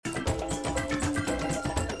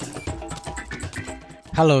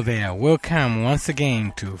Hello there, welcome once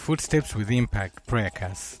again to Footsteps with Impact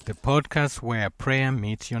Prayercast, the podcast where prayer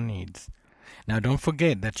meets your needs. Now don't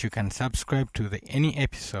forget that you can subscribe to any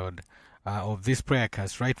episode of this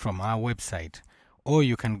prayercast right from our website, or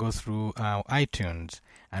you can go through iTunes,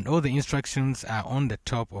 and all the instructions are on the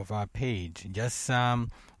top of our page. Just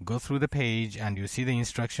go through the page and you see the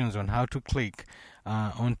instructions on how to click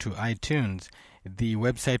onto iTunes. The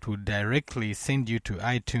website will directly send you to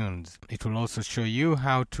iTunes. It will also show you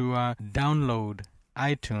how to download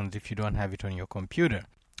iTunes if you don't have it on your computer.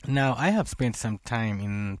 Now, I have spent some time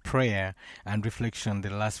in prayer and reflection the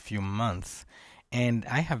last few months, and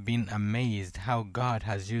I have been amazed how God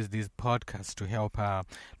has used these podcasts to help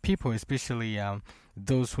people, especially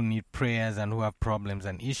those who need prayers and who have problems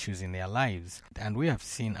and issues in their lives. And we have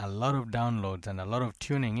seen a lot of downloads and a lot of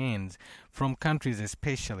tuning ins from countries,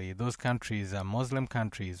 especially those countries, Muslim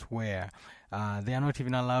countries, where they are not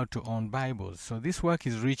even allowed to own Bibles. So this work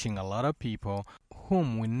is reaching a lot of people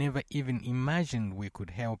whom we never even imagined we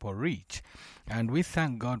could help or reach. And we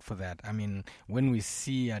thank God for that. I mean, when we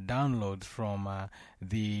see downloads from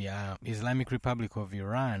the Islamic Republic of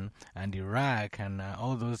Iran and Iraq and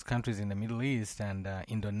all those countries in the Middle East and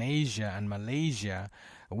Indonesia and Malaysia,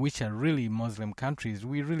 which are really Muslim countries,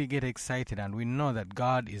 we really get excited, and we know that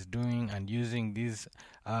God is doing and using these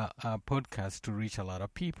podcasts to reach a lot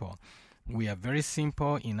of people. We are very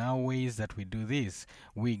simple in our ways that we do this.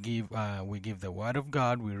 We give the Word of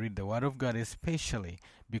God. We read the Word of God, especially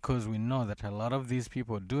because we know that a lot of these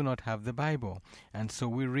people do not have the Bible. And so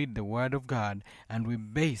we read the Word of God and we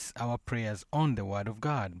base our prayers on the Word of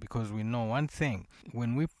God, because we know one thing.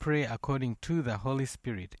 When we pray according to the Holy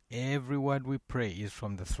Spirit, every word we pray is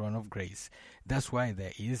from the throne of grace. That's why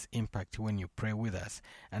there is impact when you pray with us.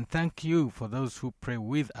 And thank you for those who pray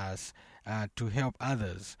with us to help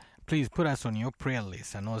others. Please put us on your prayer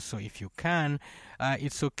list. And also, if you can,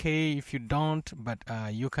 it's okay if you don't, but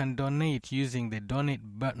you can donate using the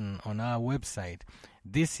donate button on our website.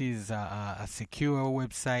 This is a secure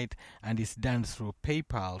website, and it's done through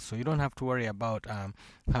PayPal, so you don't have to worry about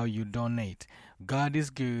how you donate. God is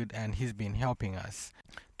good, and He's been helping us.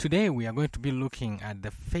 Today, we are going to be looking at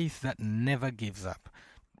the faith that never gives up.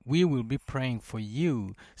 We will be praying for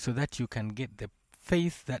you so that you can get the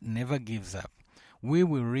faith that never gives up. We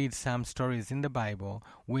will read some stories in the Bible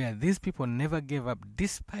where these people never gave up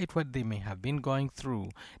despite what they may have been going through,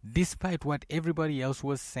 despite what everybody else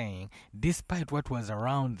was saying, despite what was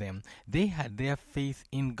around them. They had their faith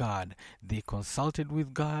in God. They consulted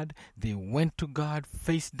with God, they went to God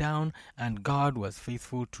face down, and God was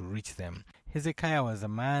faithful to reach them. Hezekiah was a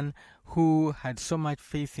man who had so much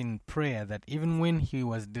faith in prayer that even when he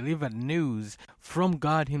was delivered news from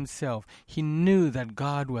God himself, he knew that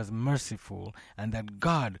God was merciful and that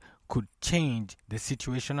God could change the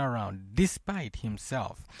situation around despite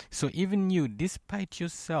himself. So even you, despite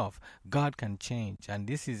yourself, God can change. And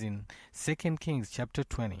this is in 2 Kings chapter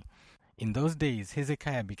 20. In those days,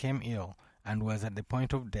 Hezekiah became ill and was at the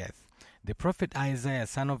point of death. The prophet Isaiah,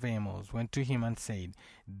 son of Amos, went to him and said,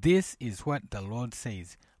 "This is what the Lord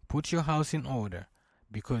says, put your house in order,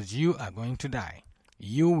 because you are going to die.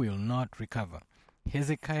 You will not recover."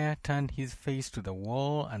 Hezekiah turned his face to the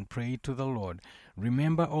wall and prayed to the Lord,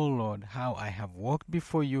 "Remember, O Lord, how I have walked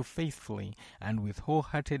before you faithfully and with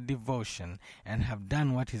wholehearted devotion, and have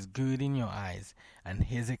done what is good in your eyes." And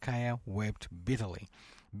Hezekiah wept bitterly.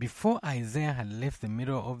 Before Isaiah had left the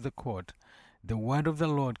middle of the court, the word of the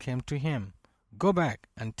Lord came to him. "Go back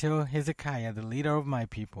and tell Hezekiah, the leader of my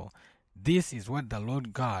people, this is what the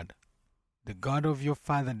Lord God, the God of your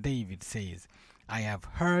father David, says. I have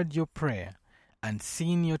heard your prayer and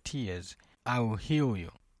seen your tears. I will heal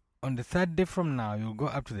you. On the third day from now, you'll go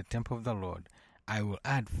up to the temple of the Lord. I will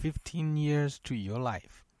add 15 years to your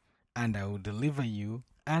life, and I will deliver you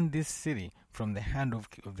and this city from the hand of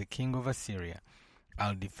the king of Assyria.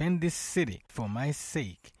 I'll defend this city for my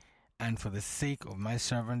sake and for the sake of my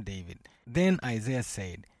servant David." Then Isaiah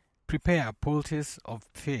said, "Prepare a poultice of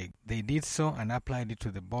fig." They did so and applied it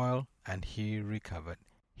to the boil, and he recovered.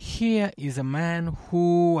 Here is a man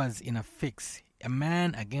who was in a fix, a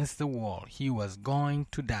man against the wall. He was going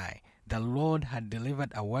to die. The Lord had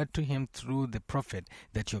delivered a word to him through the prophet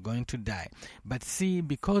that you're going to die. But see,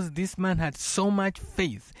 because this man had so much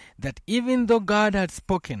faith that even though God had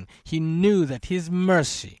spoken, he knew that His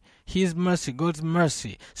mercy, God's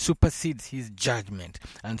mercy, supersedes His judgment.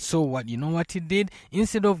 And so what he did?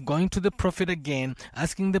 Instead of going to the prophet again,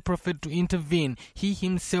 asking the prophet to intervene, he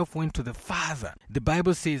himself went to the Father. The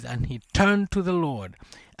Bible says, and he turned to the Lord.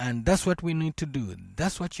 And that's what we need to do.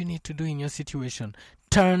 That's what you need to do in your situation.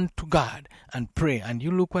 turn to God and pray. And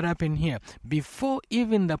you look what happened here. Before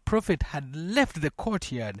even the prophet had left the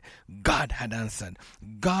courtyard, God had answered.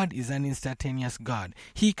 God is an instantaneous God.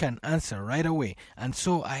 He can answer right away. And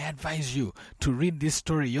so I advise you to read this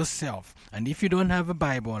story yourself. And if you don't have a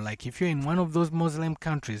Bible, like if you're in one of those Muslim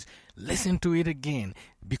countries, listen to it again,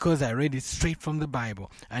 because I read it straight from the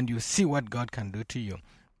Bible, and you see what God can do to you.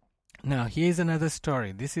 Now, here's another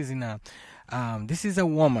story. This is a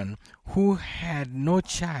woman who had no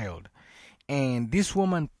child, and this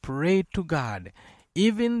woman prayed to God.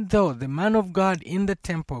 Even though the man of God in the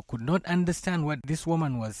temple could not understand what this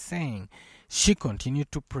woman was saying, she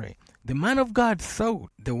continued to pray. The man of God thought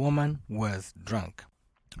the woman was drunk.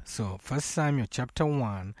 So, 1 Samuel chapter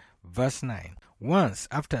 1, verse 9. Once,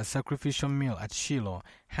 after a sacrificial meal at Shiloh,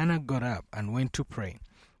 Hannah got up and went to pray.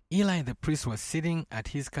 Eli the priest was sitting at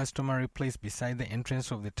his customary place beside the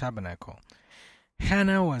entrance of the tabernacle.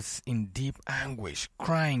 Hannah was in deep anguish,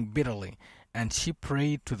 crying bitterly, and she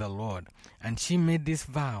prayed to the Lord. And she made this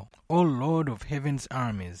vow, O Lord of heaven's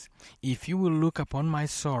armies, if you will look upon my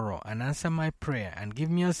sorrow and answer my prayer and give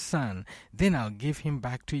me a son, then I'll give him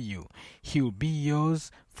back to you. He will be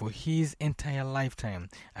yours for his entire lifetime.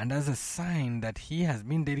 And as a sign that he has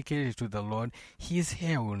been dedicated to the Lord, his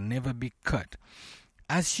hair will never be cut.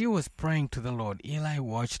 As she was praying to the Lord, Eli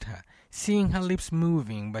watched her. Seeing her lips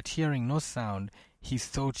moving but hearing no sound, he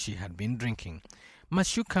thought she had been drinking.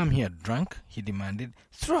 Must you come here drunk? He demanded.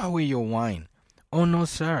 Throw away your wine. Oh, no,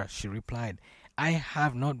 sir, she replied. I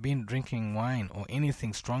have not been drinking wine or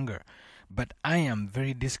anything stronger, but I am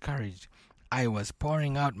very discouraged. I was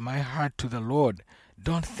pouring out my heart to the Lord.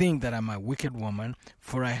 Don't think that I'm a wicked woman,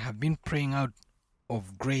 for I have been praying out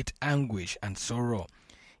of great anguish and sorrow.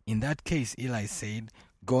 In that case, Eli said,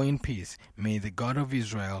 Go in peace. May the God of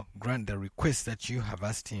Israel grant the request that you have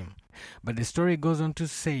asked him. But the story goes on to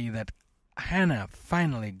say that Hannah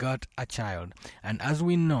finally got a child, and as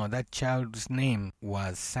we know, that child's name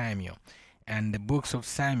was Samuel, and the books of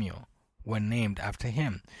Samuel were named after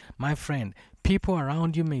him. My friend, people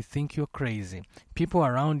around you may think you're crazy. People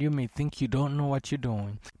around you may think you don't know what you're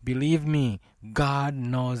doing. Believe me, God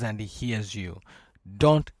knows and he hears you.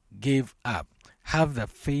 Don't give up. Have the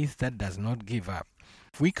faith that does not give up.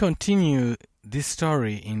 If we continue this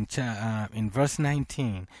story in verse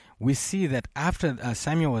 19, we see that after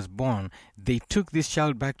Samuel was born, they took this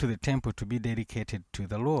child back to the temple to be dedicated to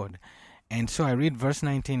the Lord. And so I read verse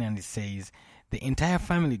 19, and it says, The entire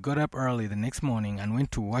family got up early the next morning and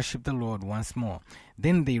went to worship the Lord once more.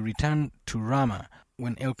 Then they returned to Ramah.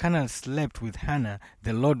 When Elkanah slept with Hannah,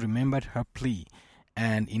 the Lord remembered her plea.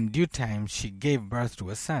 And in due time she gave birth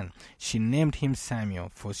to a son. She named him Samuel,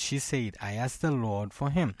 for she said, I asked the Lord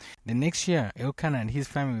for him. The next year, Elkanah and his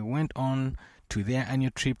family went on to their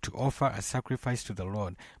annual trip to offer a sacrifice to the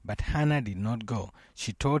Lord. But Hannah did not go.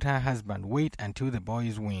 She told her husband, Wait until the boy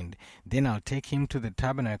is weaned. Then I'll take him to the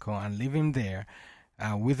tabernacle and leave him there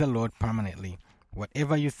with the Lord permanently.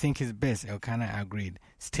 Whatever you think is best, Elkanah agreed.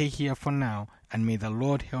 Stay here for now, and may the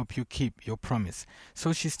Lord help you keep your promise.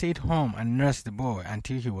 So she stayed home and nursed the boy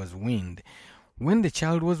until he was weaned. When the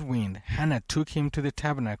child was weaned, Hannah took him to the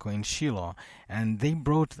tabernacle in Shiloh, and they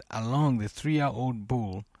brought along the 3-year-old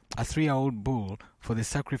bull, a 3-year-old bull for the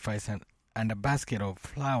sacrifice, and a basket of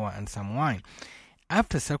flour and some wine.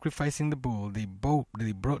 After sacrificing the bull, they brought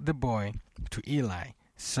the boy to Eli.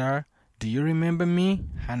 Sir, do you remember me?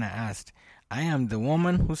 Hannah asked. I am the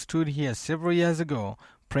woman who stood here several years ago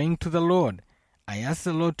praying to the Lord. I asked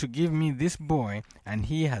the Lord to give me this boy, and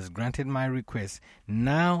he has granted my request.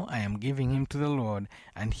 Now I am giving him to the Lord,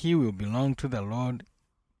 and he will belong to the Lord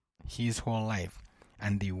his whole life.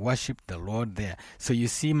 And they worshiped the Lord there. So you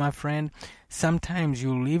see, my friend, sometimes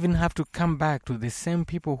you'll even have to come back to the same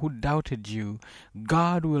people who doubted you.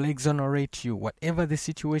 God will exonerate you. Whatever the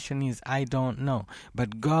situation is, I don't know.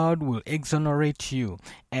 But God will exonerate you.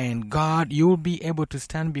 And God, you'll be able to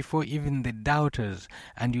stand before even the doubters.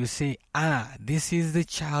 And you say, this is the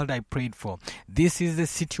child I prayed for. This is the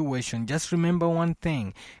situation. Just remember one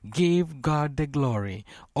thing. Give God the glory.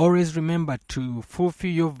 Always remember to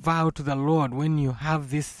fulfill your vow to the Lord when you have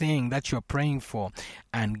this thing that you're praying for,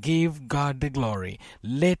 and give God the glory.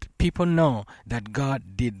 Let people know that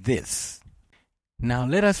God did this. Now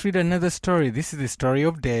let us read another story. This is the story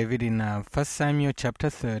of David in 1 Samuel chapter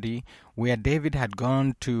 30, where David had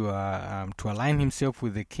gone to align himself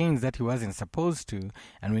with the kings that he wasn't supposed to.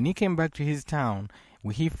 And when he came back to his town,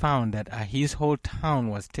 he found that his whole town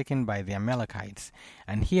was taken by the Amalekites.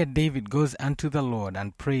 And here David goes unto the Lord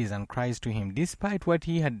and prays and cries to him. Despite what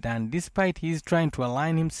he had done, despite his trying to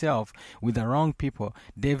align himself with the wrong people,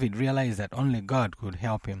 David realized that only God could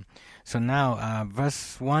help him. So now,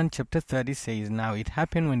 verse 1, chapter 30 says, Now it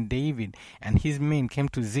happened when David and his men came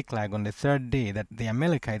to Ziklag on the third day that the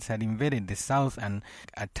Amalekites had invaded the south and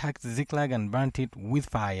attacked Ziklag and burnt it with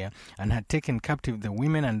fire, and had taken captive the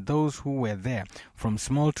women and those who were there, from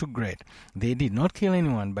small to great. They did not kill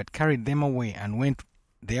anyone, but carried them away and went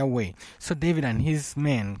their way. So David and his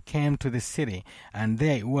men came to the city, and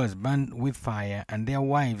there it was burned with fire, and their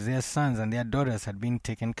wives, their sons, and their daughters had been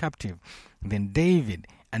taken captive. Then David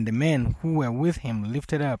and the men who were with him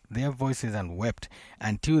lifted up their voices and wept,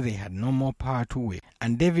 until they had no more power to weep.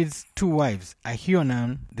 And David's two wives,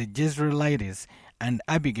 Ahinoam the Jezreelitess, and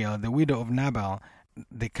Abigail the widow of Nabal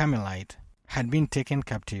the Carmelite, had been taken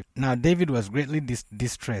captive. Now David was greatly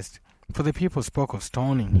distressed, for the people spoke of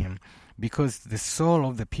stoning him, because the soul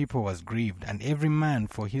of the people was grieved, and every man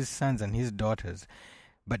for his sons and his daughters.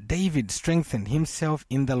 But David strengthened himself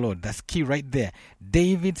in the Lord. That's key right there.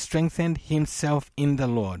 David strengthened himself in the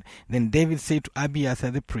Lord. Then David said to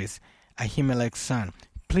Abiathar the priest, Ahimelech's son,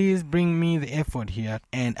 Please bring me the ephod here.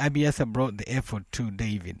 And Abiathar brought the ephod to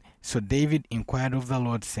David. So David inquired of the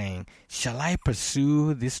Lord, saying, Shall I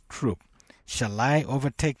pursue this troop? Shall I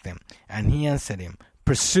overtake them? And he answered him,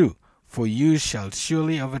 Pursue, for you shall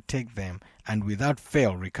surely overtake them, and without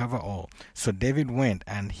fail recover all. So David went,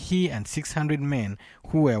 and he and 600 men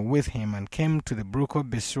who were with him, and came to the brook of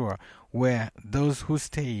Besor, where those who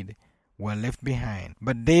stayed were left behind.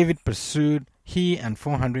 But David pursued, he and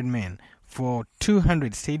 400 men, for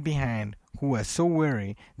 200 stayed behind, who were so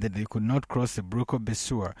weary that they could not cross the brook of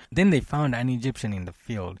Besor. Then they found an Egyptian in the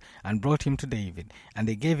field, and brought him to David, and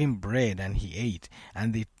they gave him bread, and he ate,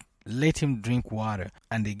 and they let him drink water,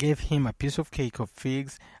 and they gave him a piece of cake of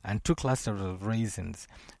figs and 2 clusters of raisins.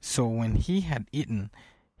 So when he had eaten,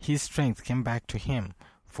 his strength came back to him,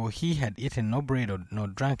 for he had eaten no bread nor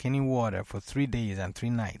drank any water for 3 days and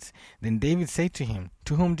 3 nights. Then David said to him,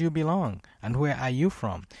 To whom do you belong, and where are you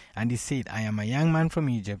from? And he said, I am a young man from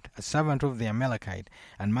Egypt, a servant of the Amalekite,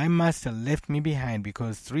 and my master left me behind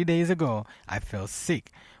because 3 days ago I fell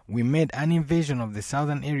sick. We made an invasion of the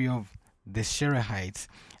southern area of the Sherahites,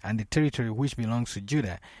 and the territory which belongs to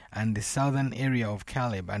Judah, and the southern area of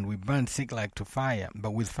Caleb, and we burned Ziklag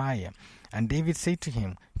with fire. And David said to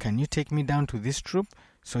him, Can you take me down to this troop?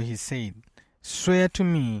 So he said, Swear to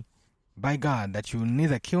me by God that you will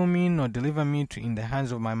neither kill me nor deliver me in the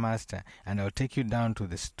hands of my master, and I will take you down to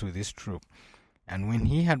this troop. And when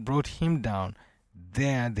he had brought him down,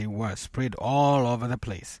 there they were spread all over the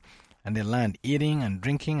place, and the land, eating and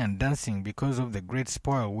drinking and dancing, because of the great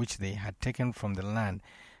spoil which they had taken from the land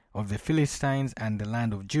of the Philistines and the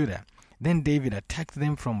land of Judah. Then David attacked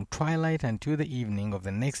them from twilight until the evening of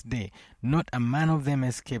the next day. Not a man of them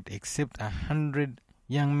escaped, except 100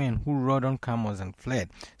 young men who rode on camels and fled.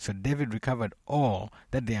 So David recovered all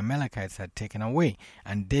that the Amalekites had taken away,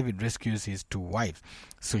 and David rescues his 2 wives.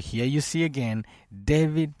 So here you see again,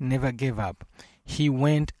 David never gave up. He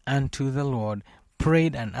went unto the Lord,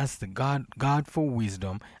 prayed and asked the God for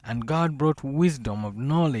wisdom, and God brought wisdom of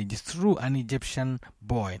knowledge through an Egyptian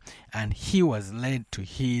boy, and he was led to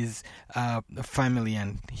his family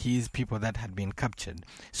and his people that had been captured.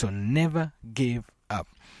 So never gave up.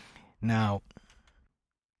 Now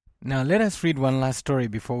let us read one last story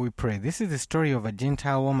before we pray. This is the story of a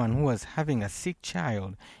Gentile woman who was having a sick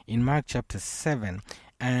child in Mark chapter 7.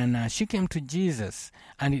 And she came to Jesus,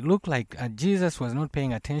 and it looked like Jesus was not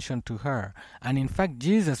paying attention to her. And in fact,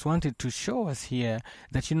 Jesus wanted to show us here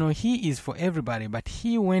that, he is for everybody. But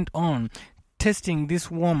he went on testing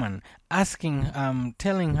this woman,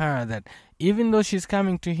 telling her that even though she's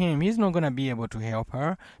coming to him, he's not going to be able to help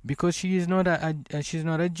her because she is not she's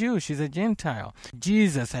not a Jew, she's a Gentile.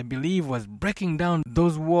 Jesus, I believe, was breaking down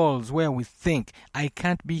those walls where we think, I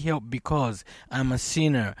can't be helped because I'm a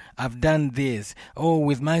sinner, I've done this,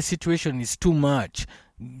 with my situation is too much.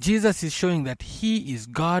 Jesus is showing that he is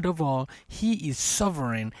God of all, he is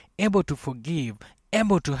sovereign, able to forgive,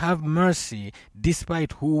 able to have mercy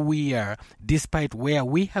despite who we are, despite where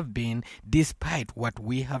we have been, despite what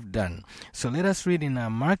we have done. So let us read in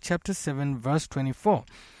Mark chapter 7 verse 24.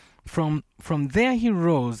 From there he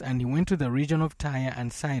rose and he went to the region of Tyre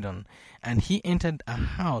and Sidon, and he entered a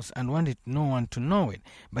house and wanted no one to know it.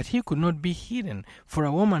 But he could not be hidden, for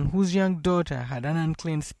a woman whose young daughter had an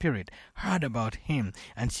unclean spirit heard about him,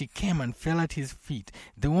 and she came and fell at his feet.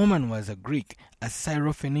 The woman was a Greek, a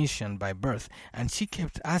Syrophoenician by birth, and she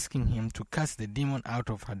kept asking him to cast the demon out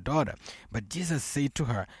of her daughter. But Jesus said to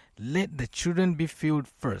her, Let the children be filled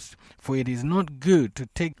first, for it is not good to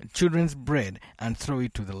take children's bread and throw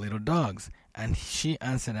it to the little dogs. And she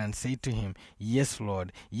answered and said to him, Yes,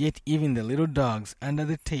 Lord, yet even the little dogs under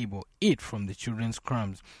the table eat from the children's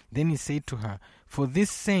crumbs. Then he said to her, For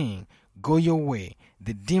this saying, go your way,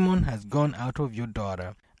 the demon has gone out of your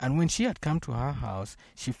daughter. And when she had come to her house,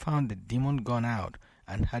 she found the demon gone out,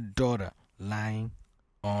 and her daughter lying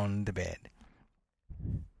on the bed.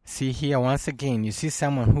 See here once again, you see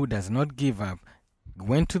someone who does not give up,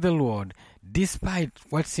 went to the Lord, despite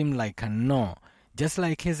what seemed like a no. Just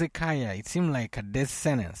like Hezekiah, it seemed like a death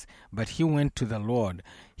sentence, but he went to the Lord.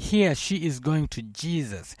 Here she is going to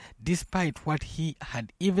Jesus, despite what he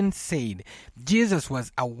had even said. Jesus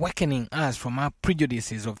was awakening us from our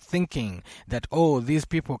prejudices of thinking that, oh, these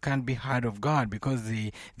people can't be heard of God because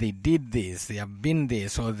they did this, they have been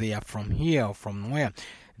this, or they are from here or from where.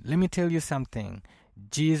 Let me tell you something.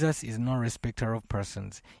 Jesus is no respecter of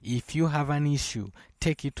persons. If you have an issue,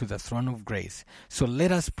 take it to the throne of grace. So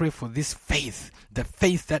let us pray for this faith, the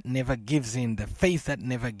faith that never gives in, the faith that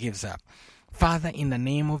never gives up. Father, in the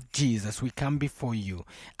name of Jesus, we come before you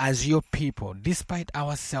as your people, despite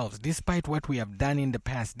ourselves, despite what we have done in the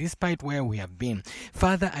past, despite where we have been.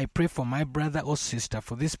 Father, I pray for my brother or sister,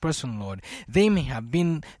 for this person, Lord. They may have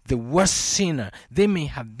been the worst sinner. They may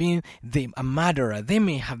have been a murderer. They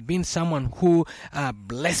may have been someone who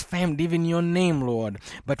blasphemed even your name, Lord.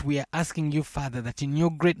 But we are asking you, Father, that in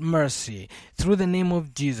your great mercy, through the name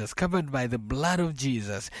of Jesus, covered by the blood of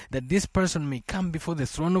Jesus, that this person may come before the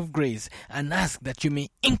throne of grace and ask that you may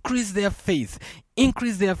increase their faith.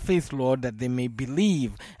 Increase their faith, Lord, that they may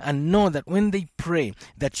believe and know that when they pray,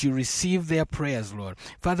 that you receive their prayers, Lord.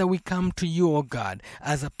 Father, we come to you, O God,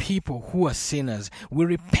 as a people who are sinners. We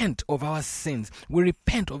repent of our sins. We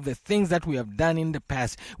repent of the things that we have done in the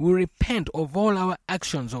past. We repent of all our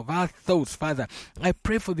actions, of our thoughts, Father. I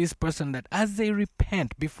pray for this person that as they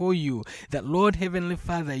repent before you, that, Lord, Heavenly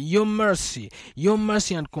Father, your mercy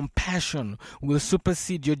and compassion will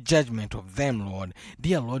supersede your judgment of them, Lord.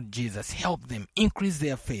 Dear Lord Jesus, help them. Increase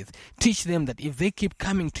their faith. Teach them that if they keep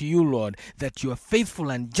coming to you, Lord, that you are faithful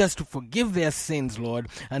and just to forgive their sins, Lord,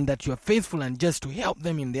 and that you are faithful and just to help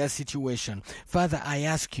them in their situation. Father, I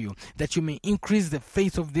ask you that you may increase the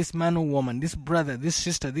faith of this man or woman, this brother, this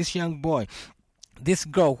sister, this young boy, this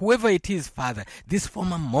girl, whoever it is, Father, this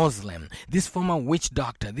former Muslim, this former witch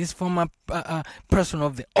doctor, this former person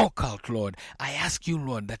of the occult, Lord, I ask you,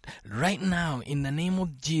 Lord, that right now, in the name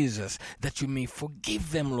of Jesus, that you may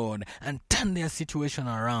forgive them, Lord, and turn their situation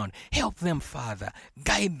around. Help them, Father.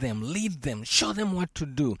 Guide them, lead them, show them what to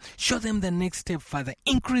do. Show them the next step, Father.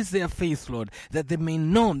 Increase their faith, Lord, that they may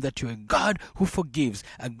know that you are a God who forgives,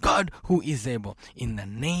 a God who is able. In the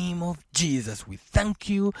name of Jesus, we thank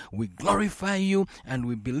you, we glorify you, and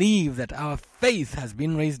we believe that our faith has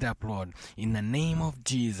been raised up, Lord, in the name of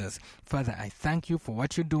Jesus. Father, I thank you for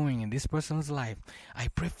what you're doing in this person's life. I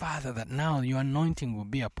pray, Father, that now your anointing will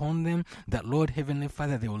be upon them, that, Lord, Heavenly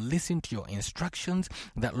Father, they will listen to your instructions,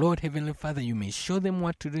 that, Lord, Heavenly Father, you may show them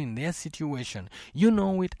what to do in their situation. You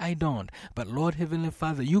know it, I don't. But, Lord, Heavenly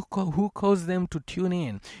Father, you who caused them to tune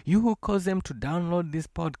in, you who caused them to download this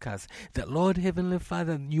podcast, that, Lord, Heavenly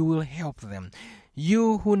Father, you will help them.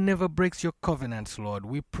 You who never breaks your covenants, Lord,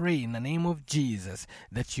 we pray in the name of Jesus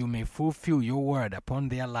that you may fulfill your word upon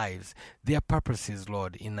their lives, their purposes,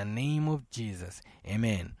 Lord, in the name of Jesus.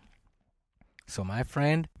 Amen. So, my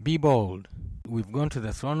friend, be bold. We've gone to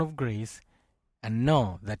the throne of grace and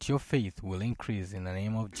know that your faith will increase in the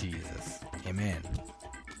name of Jesus. Amen.